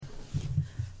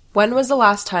When was the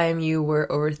last time you were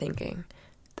overthinking?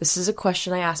 This is a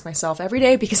question I ask myself every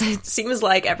day because it seems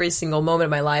like every single moment of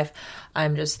my life,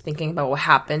 I'm just thinking about what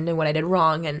happened and what I did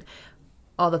wrong and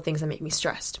all the things that make me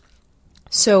stressed.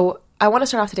 So I want to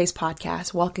start off today's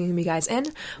podcast welcoming you guys in.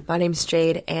 My name is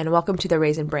Jade and welcome to the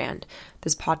Raisin Brand.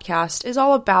 This podcast is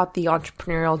all about the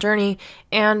entrepreneurial journey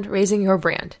and raising your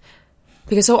brand.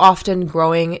 Because so often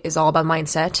growing is all about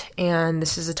mindset, and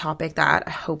this is a topic that I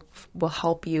hope will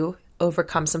help you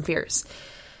overcome some fears.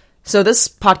 So this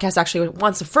podcast actually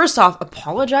wants to first off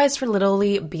apologize for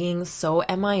literally being so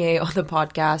MIA on the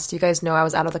podcast. You guys know I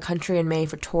was out of the country in May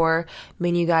for tour,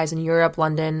 meeting you guys in Europe,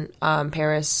 London,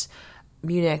 Paris,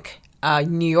 Munich,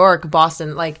 New York,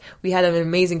 Boston. Like, we had an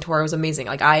amazing tour. It was amazing.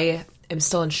 Like, I am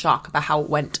still in shock about how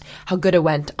good it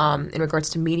went in regards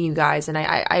to meeting you guys. And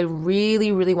I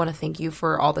really, really want to thank you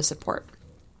for all the support.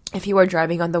 If you are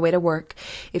driving on the way to work,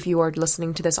 if you are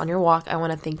listening to this on your walk, I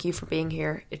want to thank you for being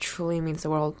here. It truly means the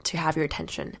world to have your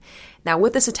attention. Now,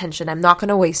 with this attention, I'm not going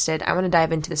to waste it. I want to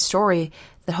dive into the story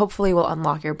that hopefully will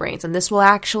unlock your brains. And this will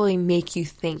actually make you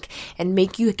think and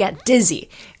make you get dizzy,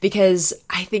 because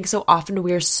I think so often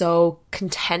we are so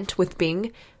content with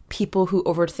being people who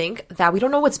overthink that we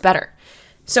don't know what's better.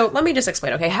 So let me just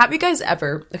explain, okay? Have you guys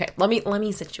ever... Okay, let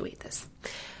me situate this.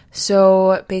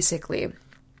 So basically,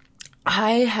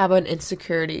 I have an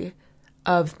insecurity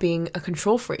of being a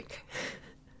control freak.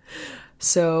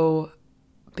 So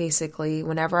basically,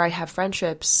 whenever I have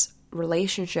friendships,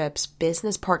 relationships,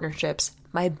 business partnerships,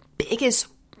 my biggest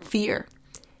fear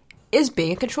is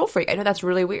being a control freak. I know that's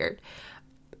really weird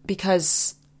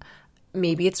because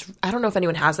maybe I don't know if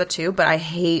anyone has that too, but I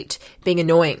hate being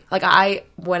annoying. Like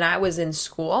when I was in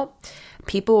school,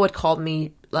 people would call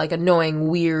me like annoying,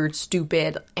 weird,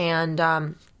 stupid,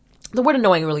 and the word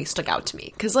annoying really stuck out to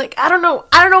me because, like, I don't know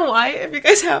why, if you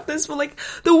guys have this, but like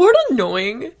the word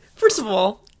annoying, first of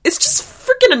all, it's just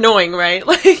freaking annoying, right?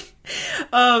 Like,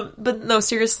 but no,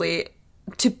 seriously,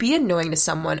 to be annoying to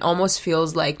someone almost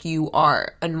feels like you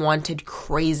are unwanted,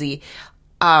 crazy,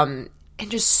 and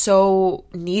just so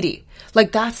needy.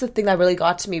 Like, that's the thing that really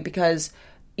got to me, because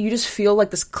you just feel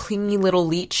like this clingy little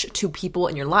leech to people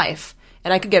in your life.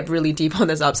 And I could get really deep on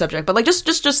this subject, but like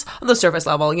just on the surface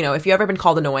level, you know, if you've ever been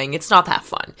called annoying, it's not that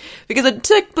fun, because it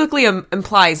typically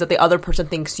implies that the other person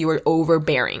thinks you are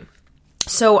overbearing.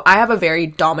 So I have a very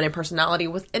dominant personality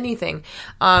with anything.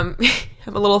 I'm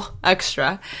a little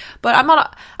extra, but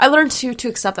I learned to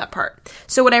accept that part.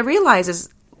 So what I realize is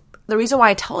the reason why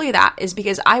I tell you that is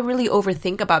because I really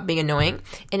overthink about being annoying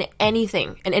in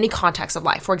anything, in any context of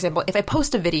life. For example, if I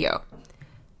post a video,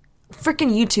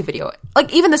 freaking YouTube video,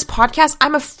 like even this podcast,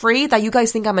 I'm afraid that you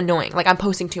guys think I'm annoying, like I'm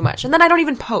posting too much, and then I don't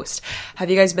even post. Have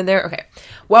you guys been there? Okay.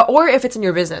 Well, or if it's in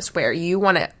your business where you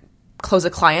want to close a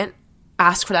client,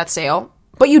 ask for that sale,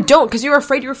 but you don't because you're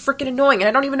afraid you're freaking annoying, and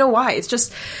I don't even know why. It's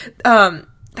just,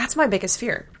 that's my biggest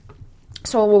fear.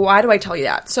 So why do I tell you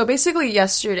that? So basically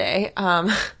yesterday,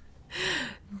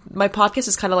 my podcast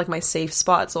is kind of like my safe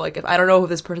spot. So like, if I don't know if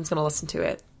this person's going to listen to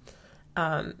it,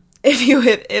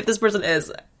 if this person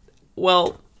is,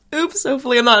 well, oops,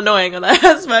 hopefully I'm not annoying on that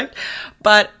aspect.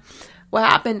 But what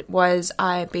happened was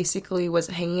I basically was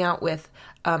hanging out with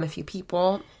a few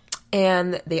people,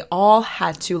 and they all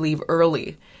had to leave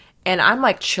early. And I'm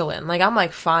like chilling. Like, I'm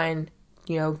like fine,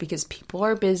 you know, because people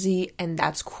are busy and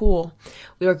that's cool.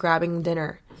 We were grabbing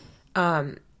dinner.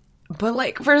 But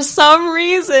like, for some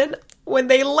reason, when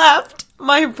they left,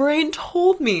 my brain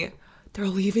told me they're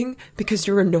leaving because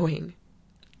you're annoying.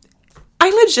 I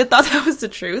legit thought that was the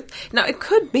truth. Now, it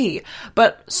could be,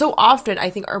 but so often I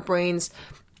think our brains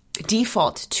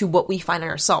default to what we find in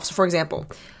ourselves. So for example,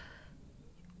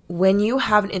 when you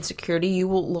have an insecurity, you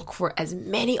will look for as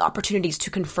many opportunities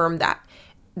to confirm that.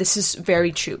 This is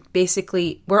very true.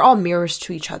 Basically, we're all mirrors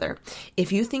to each other.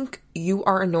 If you think you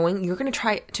are annoying, you're going to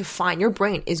try to find, your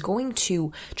brain is going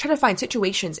to try to find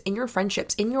situations in your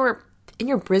friendships, in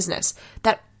your business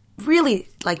that really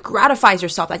like gratifies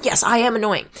yourself that, yes, I am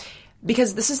annoying.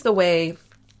 Because this is the way,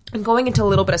 and going into a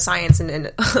little bit of science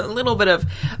and a little bit of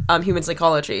human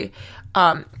psychology,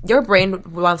 your brain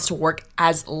wants to work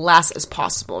as less as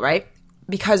possible, right?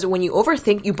 Because when you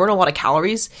overthink, you burn a lot of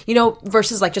calories, you know,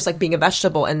 versus like just like being a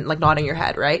vegetable and like nodding your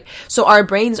head, right? So our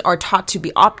brains are taught to be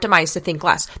optimized to think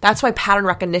less. That's why pattern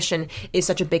recognition is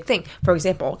such a big thing. For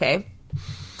example, okay,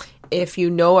 if you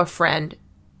know a friend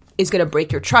is going to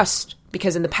break your trust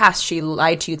because in the past she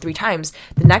lied to you 3 times,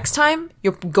 the next time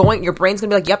your brain's going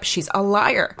to be like, yep, she's a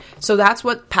liar. So that's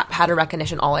what pattern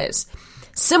recognition all is.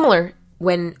 Similar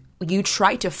when you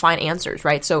try to find answers,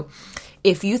 right? So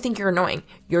if you think you're annoying,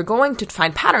 you're going to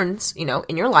find patterns, in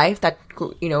your life that,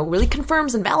 really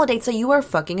confirms and validates that you are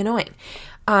fucking annoying.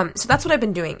 So that's what I've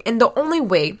been doing. And the only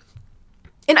way,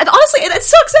 and honestly, it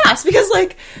sucks ass because,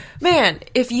 like, man,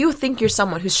 if you think you're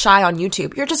someone who's shy on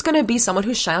YouTube, you're just going to be someone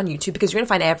who's shy on YouTube because you're going to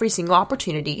find every single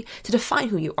opportunity to define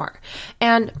who you are.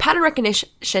 And pattern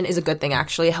recognition is a good thing,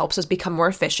 actually. It helps us become more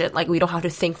efficient. Like, we don't have to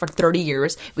think for 30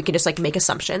 years. We can just, like, make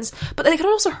assumptions. But they can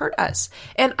also hurt us.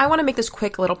 And I want to make this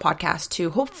quick little podcast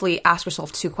to hopefully ask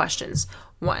yourself 2 questions.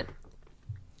 1,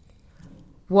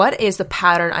 what is the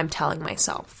pattern I'm telling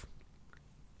myself?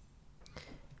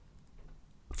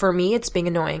 For me, it's being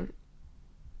annoying.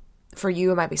 For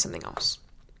you, it might be something else.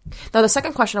 Now, the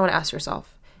second question I want to ask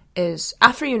yourself is,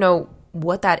 after you know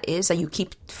what that is, that you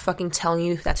keep fucking telling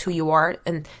you that's who you are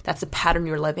and that's the pattern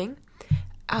you're living,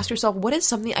 ask yourself, what is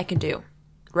something I can do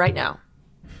right now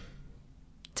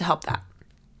to help that,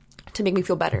 to make me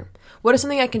feel better? What is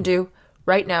something I can do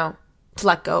right now to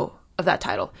let go of that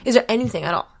title? Is there anything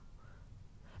at all?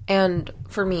 And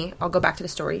for me, I'll go back to the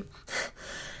story.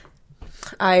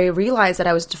 I realized that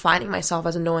I was defining myself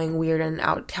as annoying, weird, and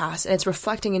outcast, and it's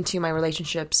reflecting into my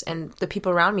relationships and the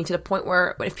people around me to the point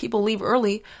where if people leave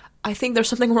early, I think there's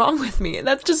something wrong with me, and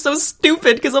that's just so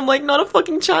stupid because I'm like not a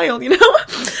fucking child,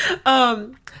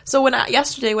 So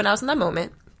yesterday when I was in that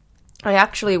moment,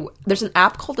 there's an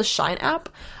app called the Shine app.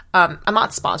 I'm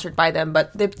not sponsored by them,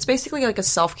 but it's basically like a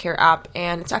self-care app,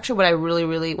 and it's actually what I really,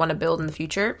 really want to build in the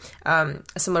future, a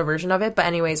similar version of it. But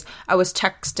anyways, I was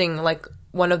texting like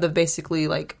one of the basically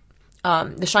like,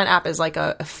 the Shine app is like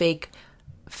a fake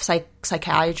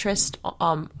psychiatrist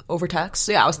over text.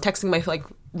 So yeah, I was texting my like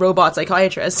robot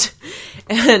psychiatrist,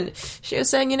 and she was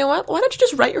saying, you know what, why don't you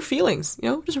just write your feelings,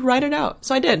 just write it out.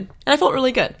 So I did, and I felt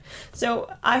really good.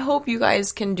 So I hope you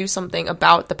guys can do something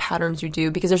about the patterns you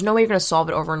do, because there's no way you're going to solve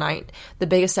it overnight. The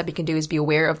biggest step you can do is be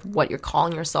aware of what you're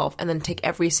calling yourself, and then take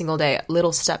every single day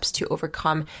little steps to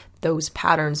overcome those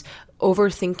patterns.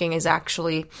 Overthinking is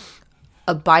actually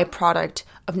a byproduct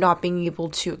of not being able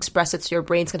to express it, so your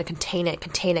brain's going to contain it,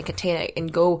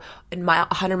 and go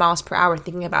 100 miles per hour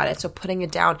thinking about it. So putting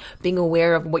it down, being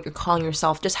aware of what you're calling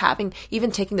yourself,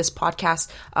 even taking this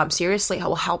podcast seriously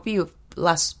will help you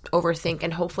less overthink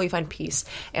and hopefully find peace.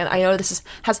 And I know this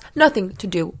has nothing to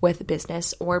do with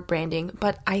business or branding,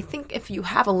 but I think if you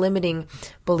have a limiting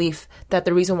belief that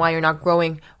the reason why you're not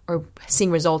growing or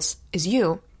seeing results is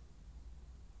you,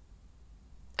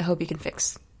 I hope you can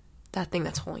fix that thing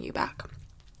that's holding you back.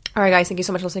 All right, guys, thank you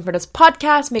so much for listening for this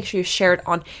podcast. Make sure you share it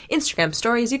on Instagram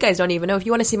stories. You guys don't even know. If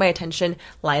you want to see my attention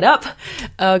light up,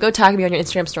 go tag me on your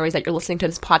Instagram stories that you're listening to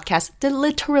this podcast. That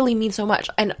literally means so much.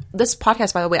 And this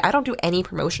podcast, by the way, I don't do any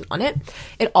promotion on it.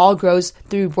 It all grows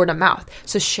through word of mouth.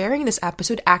 So sharing this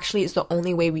episode actually is the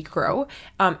only way we grow.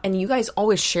 And you guys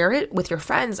always share it with your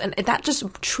friends. And that just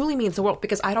truly means the world,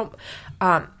 because I don't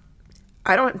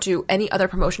do any other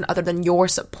promotion other than your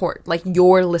support. Like,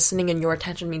 your listening and your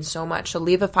attention means so much. So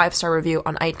leave a 5-star review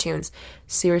on iTunes.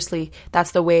 Seriously, that's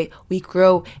the way we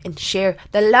grow and share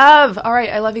the love. All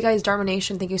right, I love you guys. Dharma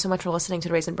Nation, thank you so much for listening to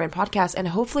the Raise and Brand podcast. And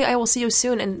hopefully I will see you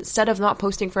soon instead of not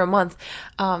posting for a month.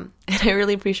 And I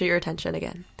really appreciate your attention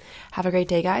again. Have a great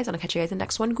day, guys, and I'll catch you guys in the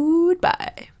next one.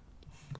 Goodbye.